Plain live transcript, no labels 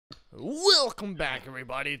Welcome back,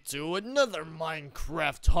 everybody, to another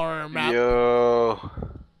Minecraft horror map. Yo.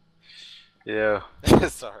 Yeah.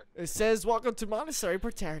 Sorry. It says, "Welcome to Monastery.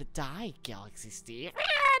 Prepare to die, Galaxy Steve."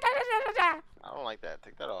 I don't like that.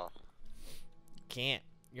 Take that off. Can't.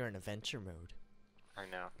 You're in adventure mode. I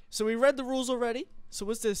know. So we read the rules already. So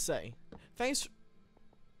what's this say? Thanks.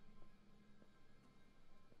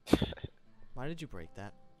 Why did you break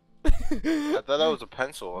that? I thought that was a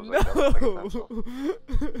pencil. I was like, that looks like a pencil.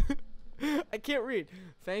 I can't read.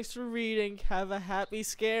 Thanks for reading. Have a happy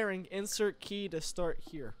scaring. Insert key to start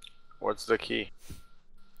here. What's the key?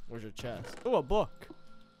 Where's your chest? Oh, a book.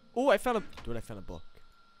 Oh, I found a. Dude, I found a book.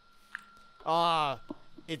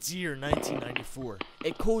 It's year 1994.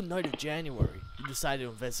 A cold night of January. You decided to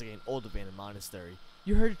investigate an old abandoned monastery.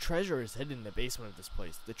 You heard a treasure is hidden in the basement of this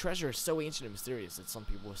place. The treasure is so ancient and mysterious that some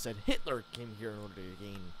people have said Hitler came here in order to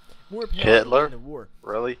gain more power Hitler? in the war.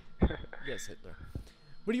 Really? Yes, Hitler.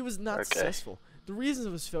 But he was not Okay. successful. The reasons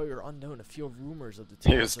of his failure are unknown. A few rumors of the He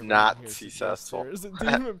tales was around not here suggest successful. there is a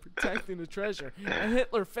demon protecting the treasure, and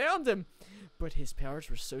Hitler found him. But his powers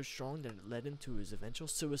were so strong that it led him to his eventual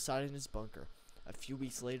suicide in his bunker. A few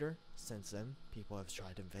weeks later, since then, people have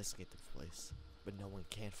tried to investigate the place, but no one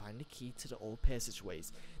can find the key to the old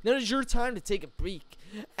passageways. Now is your time to take a peek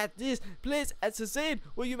at this place. As I said,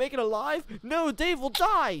 will you make it alive? No, Dave will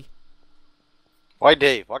die. Why,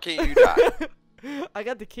 Dave? Why can't you die? I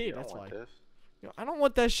got the key. You don't That's why. want this. Yo, I don't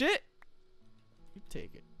want that shit. You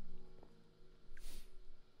take it.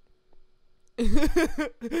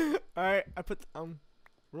 Alright, I put where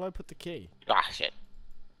do I put the key? Ah, shit.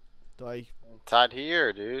 Do I Inside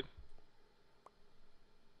here, dude.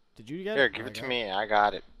 did you get Here, it? give Oh, it I to got me. I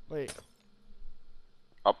got it. Wait.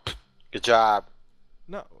 Up. Good job.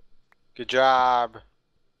 No. Good job.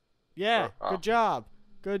 Yeah, Oh. good job.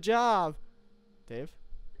 Good job. Dave?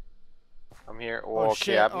 I'm here. Oh, Oh, okay,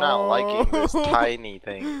 shit. I'm not liking this Oh. tiny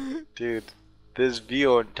thing. Dude, this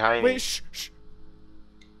view and tiny. Wait, shh.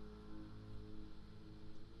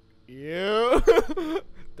 You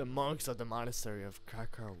the monks of the monastery of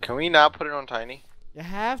Krakow. Can we not put it on tiny? You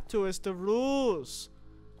have to, it's the rules.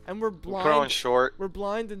 And we're We'll blind. put it on short. We're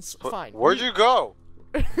blind and fine. Where'd you go?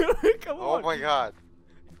 Come Oh on. my god.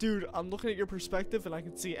 Dude, I'm looking at your perspective and I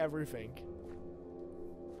can see everything.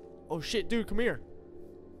 Oh shit, dude, come here.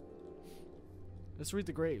 Let's read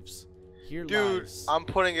the graves. Here Dude, lies. I'm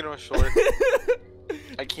putting it on short.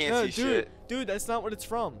 I can't No, see dude, shit. dude, that's not what it's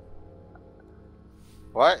from.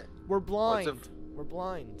 What? We're blind. What's We're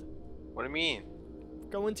blind. What do you mean?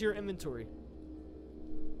 Go into your inventory.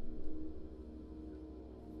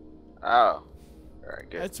 Oh. Alright,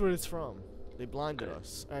 good. That's what it's from. They blinded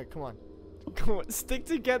us. Alright, come on. Come on, stick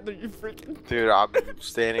together, you freaking. Dude, I'm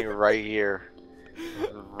standing right here.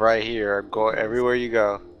 Right here. I'm going everywhere you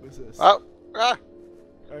go. What's this? Oh! Ah!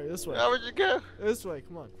 Alright, this way. Where'd you go? This way,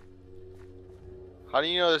 come on. How do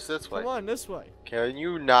you know this way? Come on, this way. Can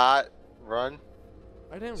you not run?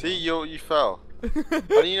 I didn't See, you fell.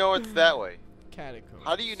 How do you know it's that way? Catacombs.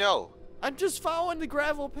 How do you know? I'm just following the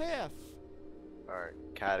gravel path. Alright,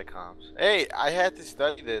 catacombs. Hey, I had to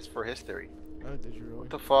study this for history. Oh, did you really? What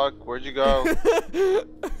the fuck? Where'd you go?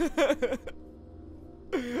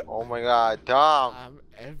 Oh my god, Dom. I'm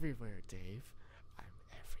everywhere, Dave. I'm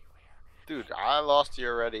everywhere. Dude, I lost you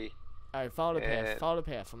already. Alright, follow the path. And- Follow the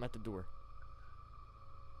path. I'm at the door.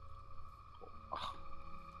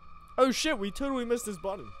 Oh shit, we totally missed this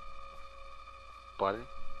button. Button?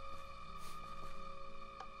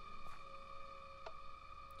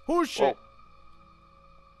 Oh shit. Whoa.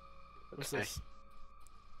 What's Okay. this?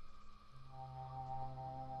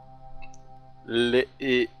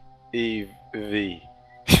 L-E-A-V.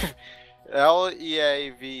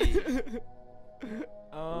 L-E-A-V.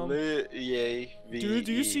 L-E-A-V. Dude,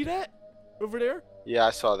 do you see that? Over there? Yeah,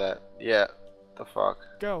 I saw that. Yeah. The fuck?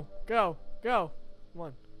 Go, go, go. Come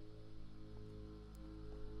on.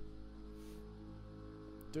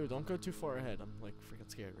 Dude, don't go too far ahead. I'm like freaking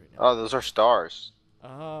scared right now. Oh, those are stars.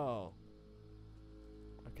 Oh.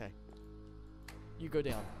 Okay. You go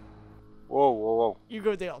down. Whoa, whoa, whoa. You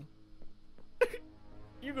go down.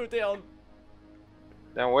 You go down.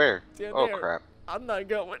 Down where? Down Oh, there. crap. I'm not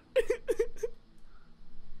going.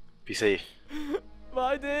 Be safe.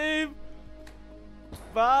 Bye, Dave.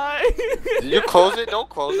 Bye. Did you close it? Don't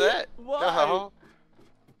close that. Why? No.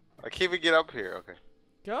 I can't even get up here. Okay.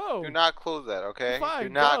 Go. Do not close that, okay? Fine, Do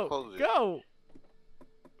not go. close it. Go.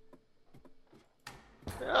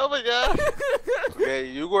 Oh my god. Okay,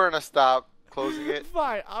 you were gonna stop closing it.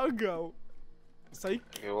 Fine, I'll go. Psych.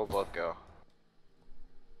 Okay, we'll both go.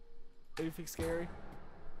 Anything scary?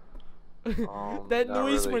 That That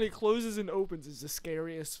noise really. when it closes and opens is the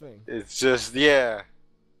scariest thing. It's just, yeah.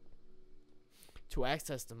 To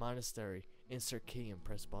access the monastery, insert key and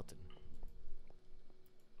press button.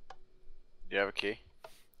 Do you have a key?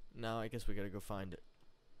 No, I guess we gotta go find it.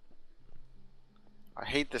 I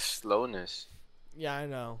hate the slowness. Yeah, I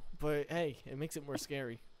know, but hey, it makes it more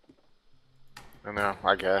scary. I know,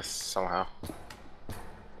 I guess, somehow.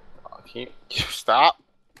 Can you stop?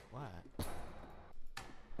 What?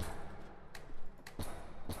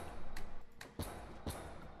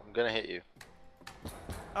 I'm gonna hit you.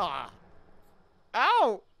 Ah!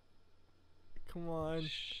 Ow! Come on.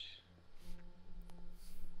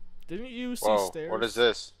 Didn't you see Whoa, stairs? what is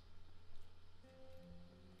this?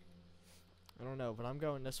 I don't know, but I'm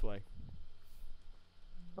going this way.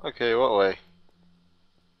 Okay, what way?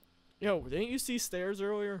 Yo, didn't you see stairs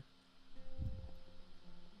earlier?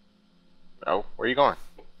 No, where are you going?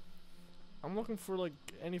 I'm looking for, like,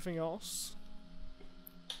 anything else.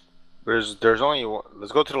 There's only one.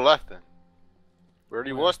 Let's go to the left then. We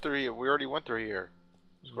already Where? was through here. We already went through here.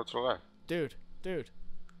 Let's go to the left. Dude.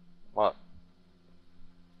 What?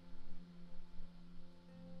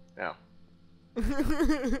 Yeah.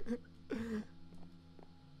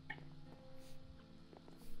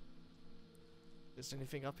 Is there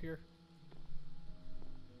anything up here?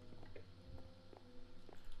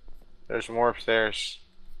 There's more upstairs.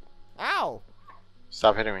 Ow!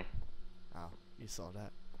 Stop hitting me. Oh, you saw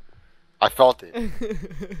that. I felt it.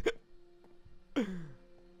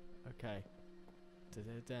 Okay.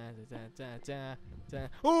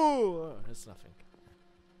 Ooh, that's nothing.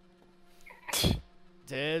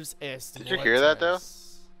 Divs est Did you hear that though?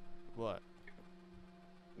 mortis. What?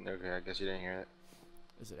 Okay, I guess you didn't hear that.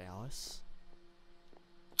 Is it Alice?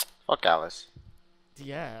 Fuck Alice.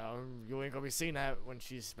 Yeah, you ain't gonna be seeing that when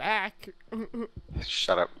she's back.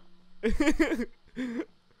 Shut up.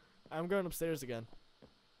 I'm going upstairs again.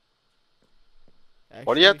 Actually,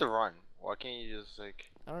 Why do you have to run? Why can't you just like?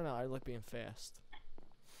 I don't know, I like being fast.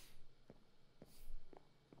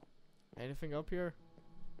 Anything up here?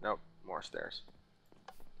 Nope, more stairs.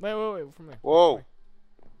 Wait, from there. Whoa.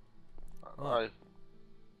 What? Alright.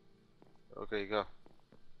 Okay, go.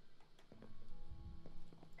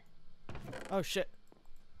 Oh shit.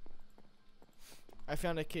 I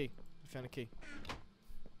found a key.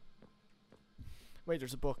 Wait,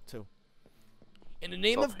 there's a book too. In the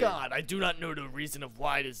name of Okay. God, I do not know the reason of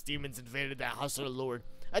why these demons invaded the house of the Lord.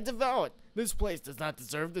 I devour it. This place does not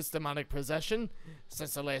deserve this demonic possession.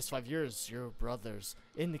 Since the last 5 years, your brothers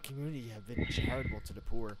in the community have been charitable to the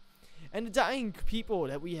poor and the dying people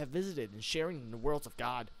that we have visited and sharing in the worlds of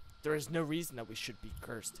God. There is no reason that we should be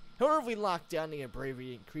cursed. However, we lock down the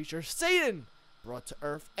abbreviating creature, Satan, brought to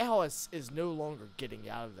Earth. Alice is no longer getting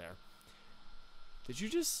out of there. Did you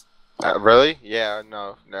just... Really? Yeah,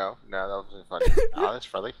 no, that wasn't funny.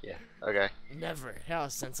 Alice, really? Yeah. Okay. Never. How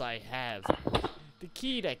since I have. The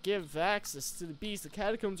key that gives access to the beast. The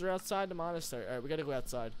catacombs are outside the monastery. Alright, we gotta go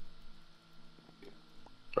outside.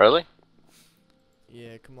 Really?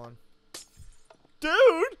 Yeah, come on.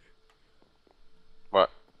 Dude! What?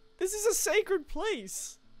 This is a sacred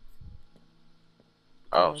place.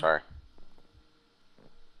 Oh, Um, sorry.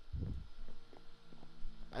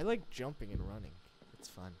 I like jumping and running. It's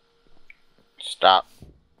fun. Stop.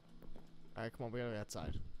 Alright, come on, we gotta go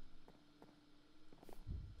outside.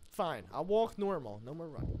 Fine, I'll walk normal. No more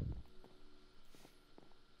running.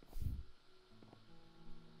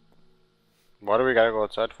 What do we gotta go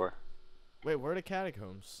outside for? Wait, where are the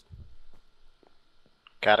catacombs?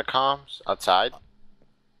 Catacombs? Outside?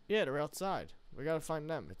 Yeah, they're outside. We gotta find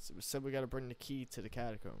them. It said we gotta bring the key to the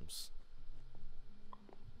catacombs.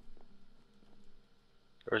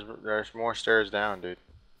 There's more stairs down, dude.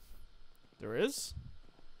 There is?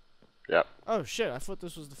 Yep. Oh shit, I thought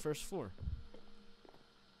this was the first floor.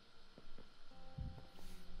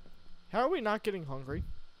 How are we not getting hungry?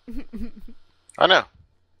 I know.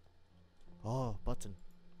 Oh, button.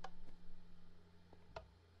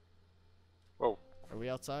 Whoa. Are we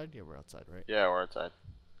outside? Yeah, we're outside, right? Yeah, we're outside.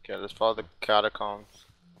 Okay, let's follow the catacombs.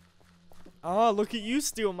 Oh, look at you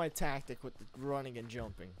steal my tactic with the running and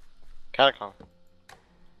jumping. Catacomb.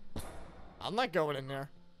 I'm not going in there.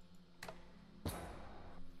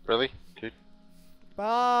 Really? Dude?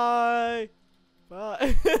 Bye!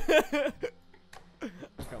 Bye!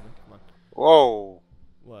 I'm coming, come on. Whoa.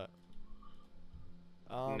 What?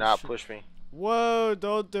 Not push me. Whoa,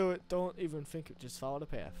 don't do it. Don't even think it. Just follow the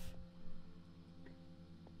path.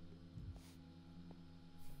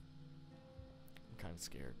 I'm kind of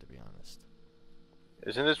scared, to be honest.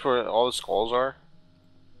 Isn't this where all the skulls are?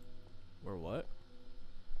 Or what?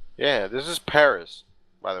 Yeah, this is Paris,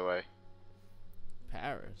 by the way.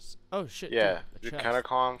 Paris. Oh shit. Yeah, dude, the chest.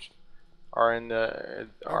 catacombs. are in the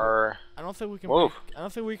I don't think we can Move. break. I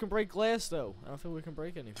don't think we can break glass though. I don't think we can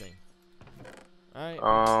break anything. All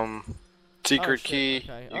right. secret shit, key.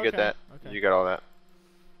 okay, You get that? okay. You got all that.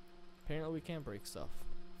 Apparently we can't break stuff.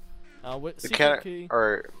 What You secret can't. key?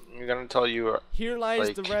 Or you're gonna tell you. Here lies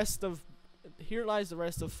like- the rest of. Here lies the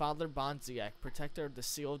rest of Father Bonziak, protector of the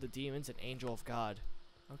seal of the demons and angel of God.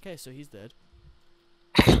 Okay, so he's dead.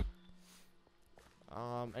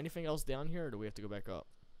 Anything else down here, or do we have to go back up?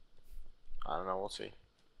 I don't know. We'll see.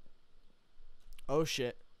 Oh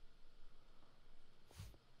shit.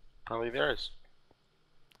 Probably there is.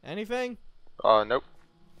 Anything? Nope.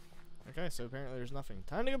 Okay, so apparently there's nothing.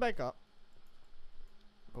 Time to go back up.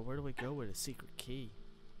 But where do we go with a secret key?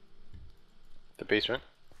 The basement.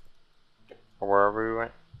 Or wherever we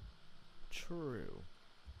went. True.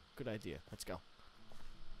 Good idea. Let's go.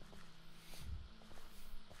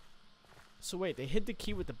 So wait, they hid the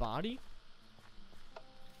key with the body?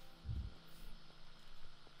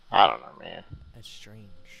 I don't know, man. That's strange.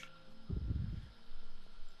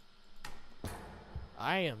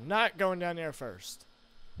 I am not going down there first.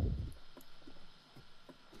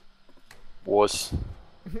 Was.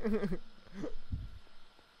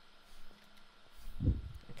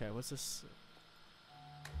 Okay, what's this?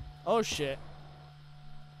 Oh shit.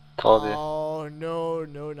 Told you. Oh no,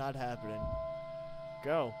 no, not happening.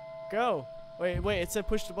 Go. Go. Wait, it said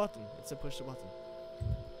push the button. It said push the button.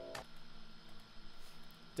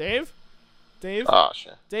 Dave? Dave? Oh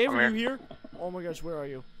shit. Dave, I'm are you here? Oh my gosh, where are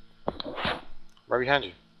you? Right behind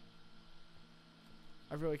you.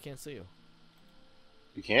 I really can't see you.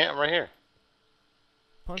 You can't? I'm right here.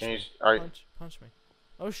 Punch Can me. you? Alright. Punch me.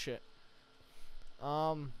 Oh shit.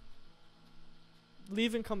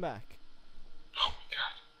 Leave and come back. Oh my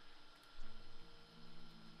god.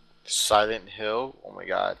 Silent Hill? Oh my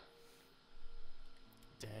god.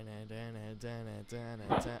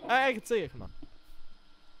 I can see you. Come on.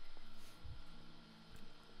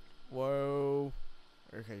 Whoa.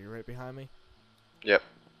 Okay, you're right behind me. Yep.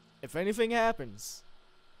 If anything happens,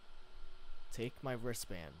 take my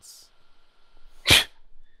wristbands.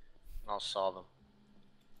 I'll saw them.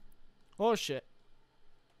 Oh shit.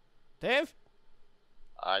 Dave?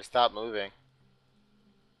 I stopped moving.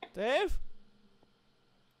 Dave?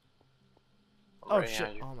 I'm Oh right shit.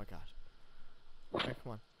 behind you. Oh my god. Okay,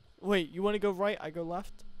 come on. Wait, you want to go right? I go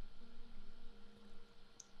left?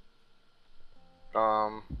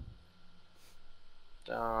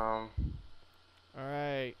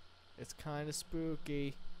 Alright. It's kind of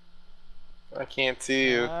spooky. I can't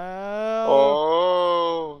see you. Oh.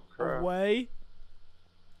 Oh, crap. Away.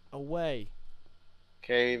 Away.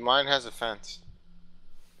 Okay, mine has a fence.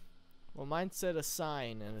 Well, mine said a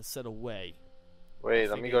sign and it said away. Wait,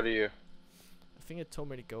 let me go to you. I think it told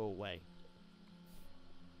me to go away.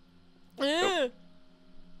 Nope.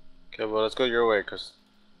 Okay, well, let's go your way, because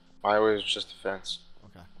my way is just a fence.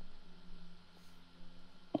 Okay.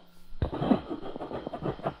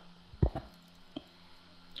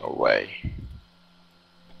 Away.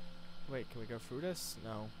 Wait, can we go through this?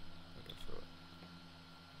 No. We'll go through it.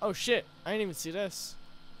 Oh shit! I didn't even see this.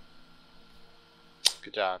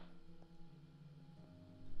 Good job.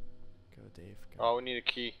 Go, Dave. Go. Oh, we need a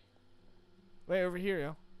key. Wait, over here,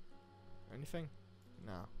 yo. Anything?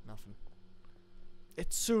 No, nothing.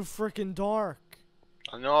 It's so freaking dark.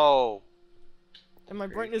 I know. And my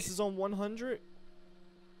brightness is on 100?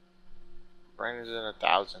 Brandon's in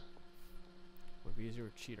 1,000. Would be easier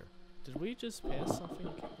a cheater. Did we just pass something?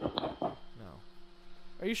 No.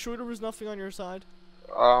 Are you sure there was nothing on your side?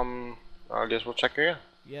 I guess we'll check again.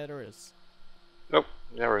 Yeah, there is. Nope,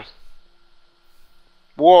 never is.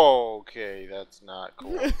 Whoa, okay, that's not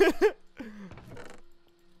cool.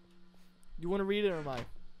 You want to read it or am I?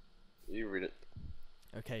 You read it.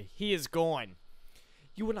 Okay, he is gone.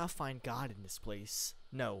 You will not find God in this place.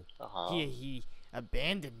 No. He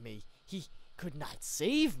abandoned me. He could not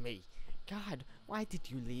save me. God, why did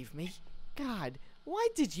you leave me? God, why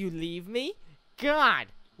did you leave me? God,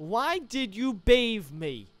 why did you bathe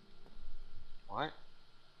me? What?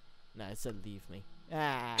 No, it said leave me.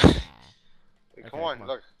 Ah. Wait, Okay, come on, come on.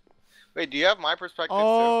 look. Wait, do you have my perspective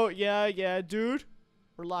Oh, yeah, dude.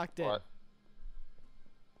 We're locked too? in. What?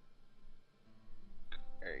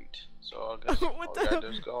 Great. So I guess What all the we gotta hell? do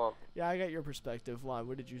is go up. Yeah, I got your perspective. Why?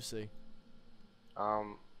 What did you see?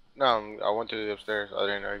 No, I went to the upstairs. I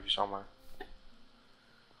didn't know if you saw mine.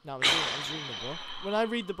 No, I was reading the book. When I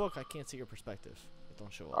read the book, I can't see your perspective. It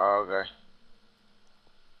don't show up. Oh, okay.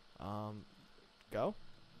 Go.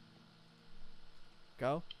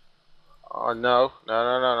 Go. Oh, no.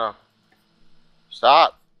 No.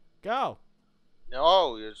 Stop. Go.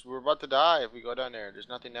 No, we're about to die if we go down there. There's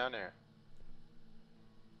nothing down there.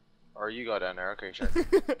 Or you go down there. Okay, sure.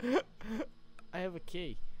 I have a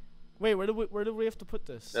key. Wait, where do we have to put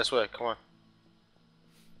this? This way. Come on.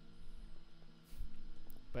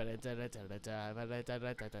 Is it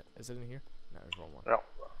in here? No, there's wrong one. No.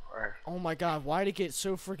 Right. Oh my god, why'd it get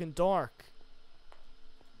so freaking dark?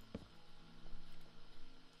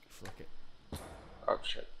 Flick it. Oh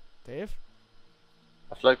shit. Dave?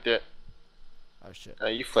 I flicked it. Oh shit. Now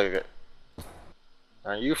you flick it.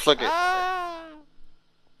 Now you flick it. Ah!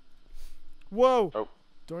 Whoa! Oh.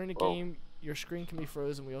 During the Whoa. game, your screen can be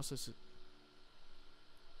frozen. We also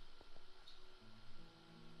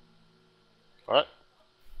What?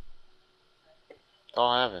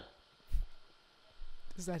 Don't have it.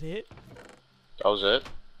 Is that it? That was it?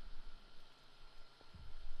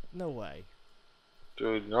 No way.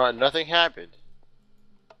 Dude, no, nothing happened.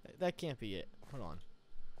 That can't be it. Hold on.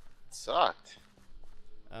 It sucked.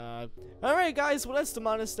 Alright guys, well that's the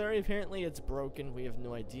monastery. Apparently it's broken. We have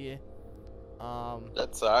no idea. That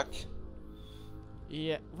sucked.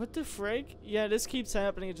 Yeah, what the frig? Yeah, this keeps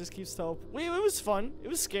happening. It just keeps Wait, it was fun. It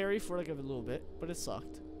was scary for like a little bit, but it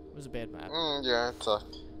sucked. It was a bad map. Yeah, it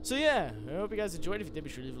sucked. So yeah, I hope you guys enjoyed. If you did, be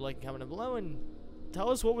sure to leave a like and comment down below and tell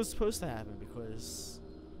us what was supposed to happen because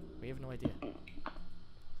we have no idea.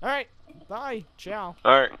 Alright, bye. Ciao.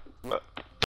 Alright.